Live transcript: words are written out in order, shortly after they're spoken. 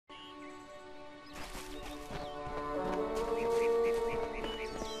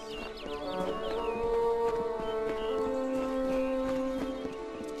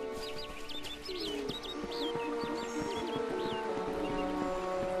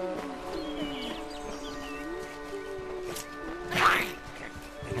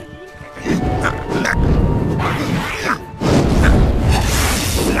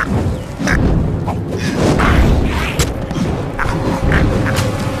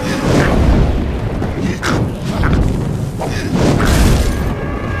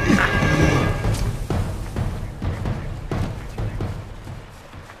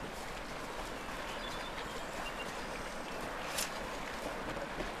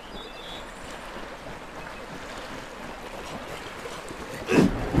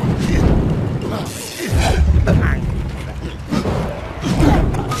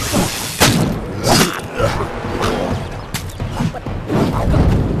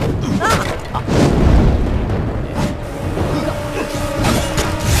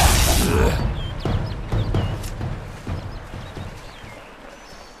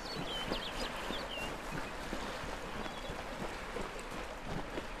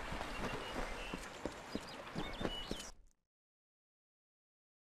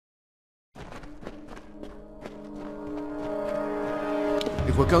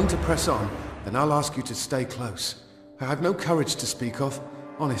we're going to press on, then I'll ask you to stay close. I have no courage to speak of.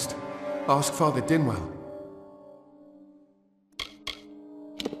 Honest. Ask Father Dinwell.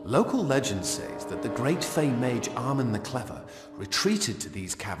 Local legend says that the great Fey mage Armin the Clever retreated to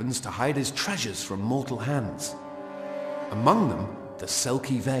these caverns to hide his treasures from mortal hands. Among them, the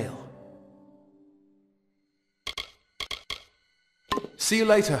Selkie Veil. See you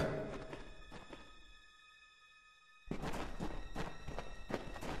later.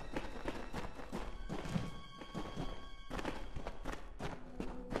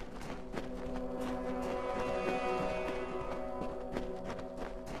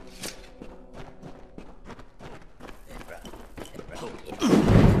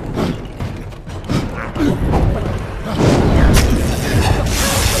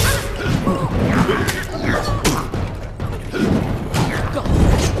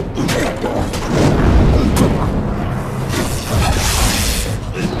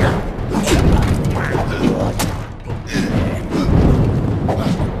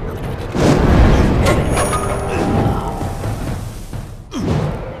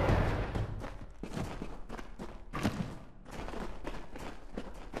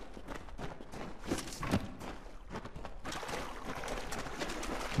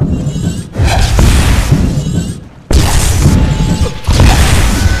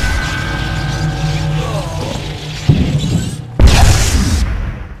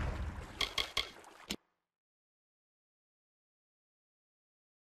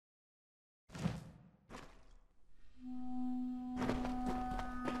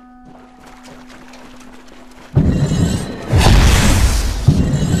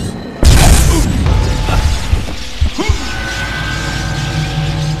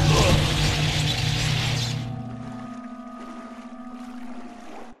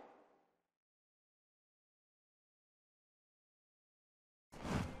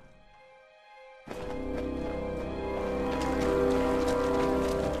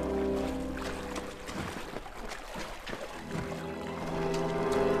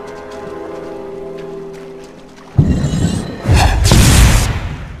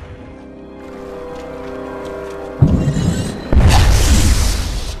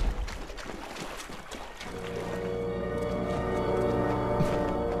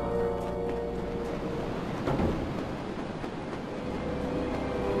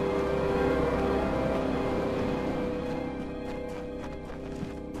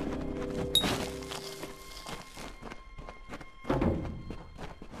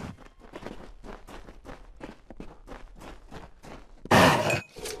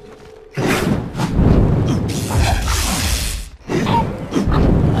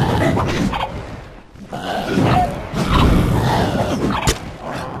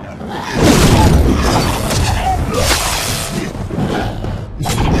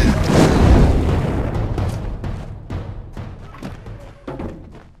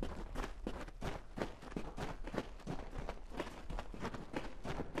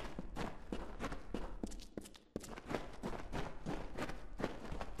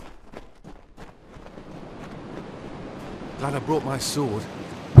 Glad I brought my sword.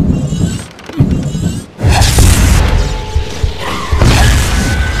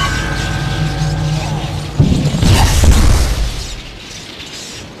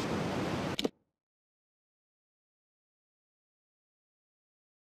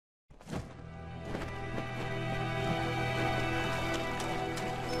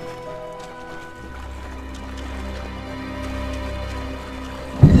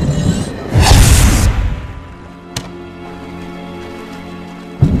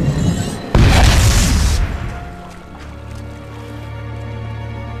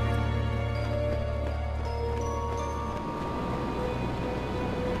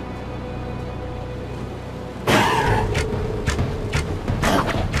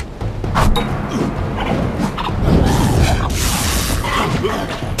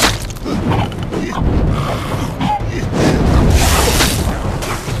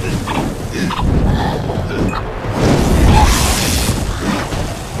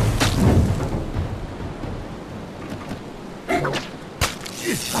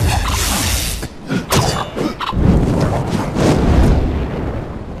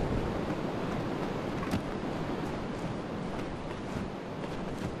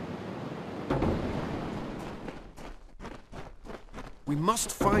 We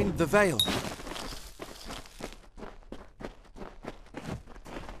must find the veil.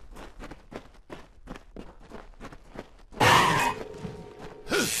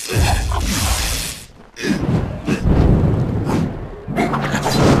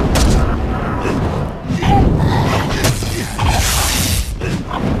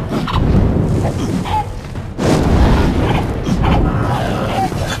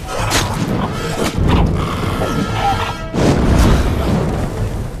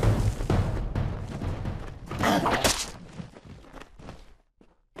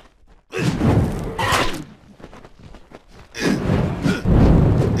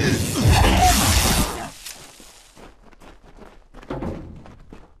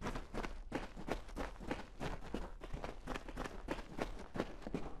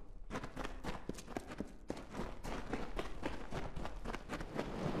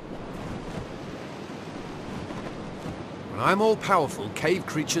 I'm all-powerful, cave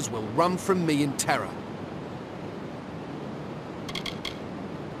creatures will run from me in terror.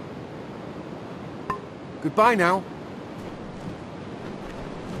 Goodbye now.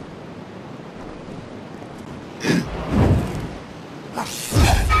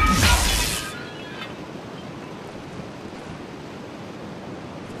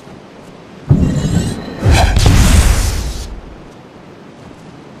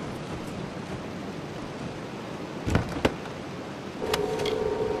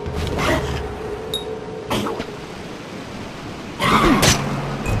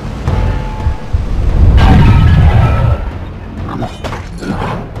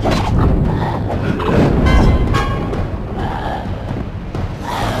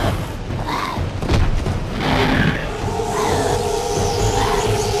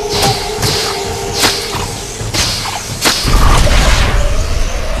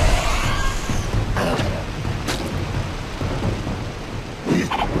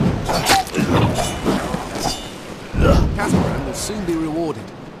 Will soon be rewarded.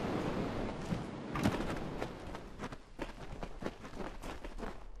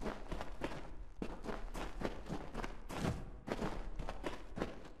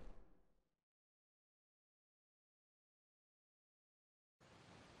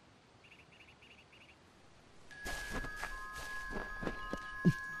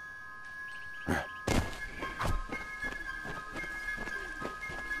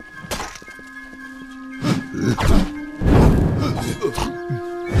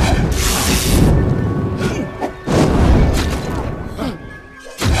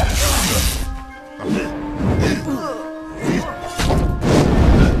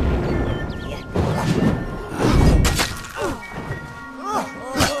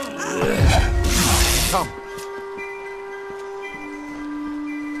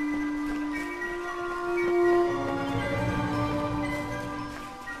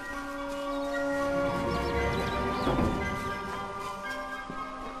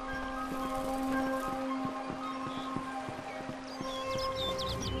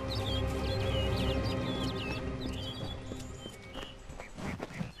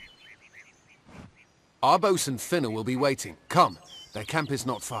 Arbos and Finner will be waiting. Come, their camp is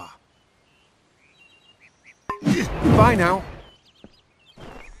not far. Bye now.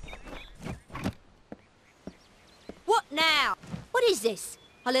 What now? What is this?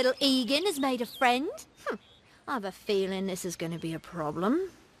 Our little Egan has made a friend? I've a feeling this is going to be a problem.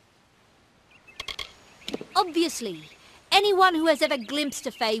 Obviously, anyone who has ever glimpsed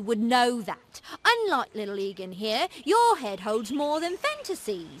a Fae would know that. Unlike little Egan here, your head holds more than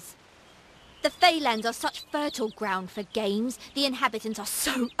fantasies. The Feylands are such fertile ground for games. The inhabitants are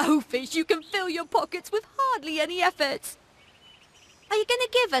so oafish you can fill your pockets with hardly any effort. Are you going to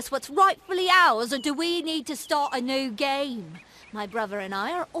give us what's rightfully ours, or do we need to start a new game? My brother and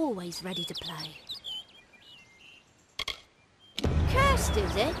I are always ready to play. Cursed,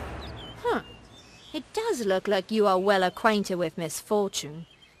 is it? It does look like you are well acquainted with misfortune.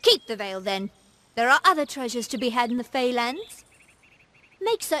 Keep the veil, then. There are other treasures to be had in the Feylands.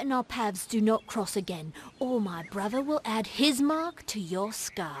 Make certain our paths do not cross again, or my brother will add his mark to your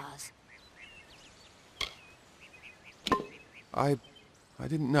scars. I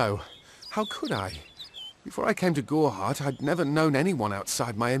didn't know. How could I? Before I came to Gorhart, I'd never known anyone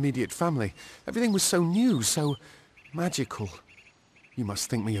outside my immediate family. Everything was so new, so magical. You must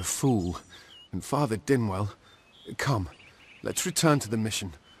think me a fool. And Father Dinwell... Come, let's return to the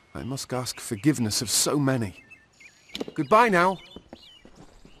mission. I must ask forgiveness of so many. Goodbye now.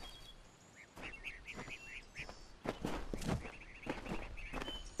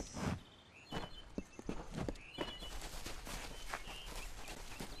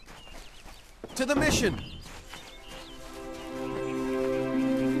 To the mission!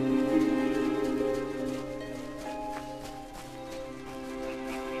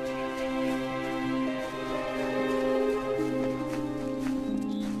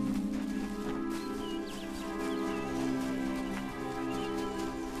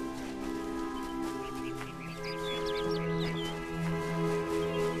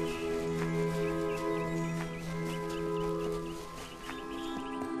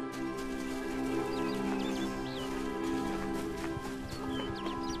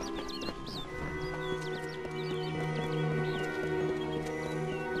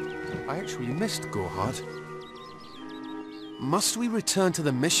 I actually missed Gorhart. Must we return to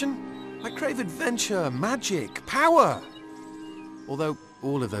the mission? I crave adventure, magic, power! Although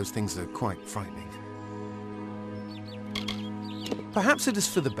all of those things are quite frightening. Perhaps it is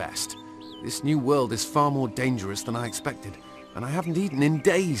for the best. This new world is far more dangerous than I expected, and I haven't eaten in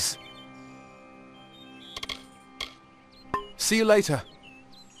days. See you later.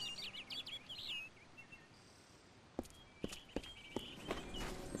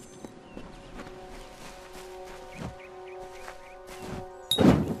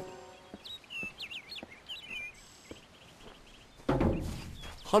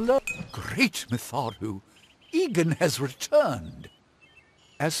 Hello, great Mitharu. Egan has returned.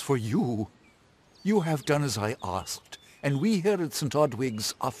 As for you, you have done as I asked, and we here at St.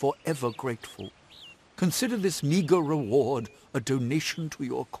 Odwig's are forever grateful. Consider this meager reward a donation to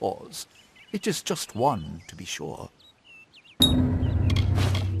your cause. It is just one, to be sure.